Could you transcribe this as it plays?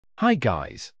Hi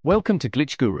guys, welcome to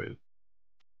Glitch Guru.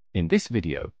 In this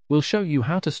video, we'll show you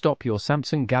how to stop your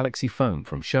Samsung Galaxy phone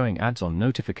from showing ads on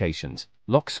notifications,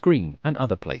 lock screen, and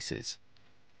other places.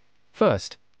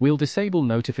 First, we'll disable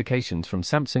notifications from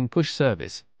Samsung Push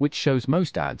service, which shows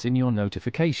most ads in your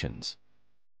notifications.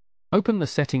 Open the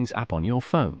Settings app on your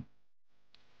phone.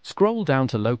 Scroll down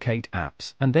to Locate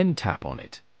Apps and then tap on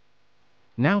it.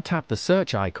 Now tap the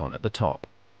search icon at the top.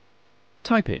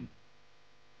 Type in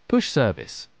Push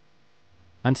Service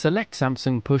and select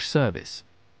Samsung Push Service.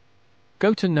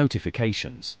 Go to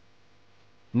Notifications.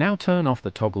 Now turn off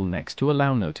the toggle next to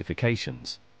Allow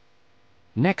Notifications.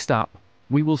 Next up,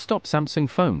 we will stop Samsung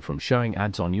phone from showing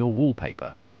ads on your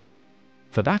wallpaper.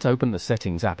 For that, open the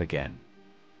Settings app again.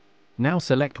 Now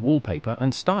select Wallpaper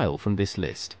and Style from this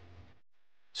list.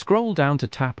 Scroll down to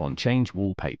tap on Change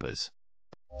Wallpapers.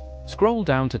 Scroll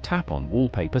down to tap on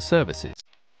Wallpaper Services.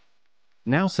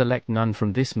 Now select None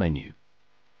from this menu.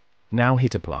 Now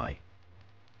hit Apply.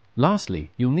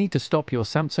 Lastly, you'll need to stop your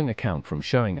Samsung account from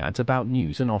showing ads about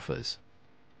news and offers.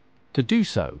 To do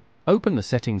so, open the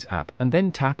Settings app and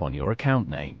then tap on your account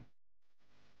name.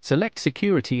 Select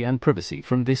Security and Privacy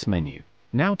from this menu.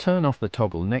 Now turn off the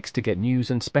toggle next to Get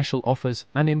News and Special Offers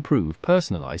and improve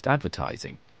personalized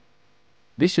advertising.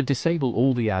 This should disable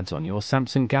all the ads on your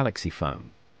Samsung Galaxy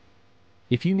phone.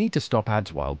 If you need to stop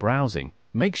ads while browsing,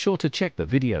 make sure to check the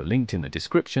video linked in the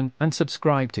description and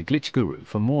subscribe to Glitch Guru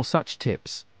for more such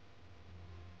tips.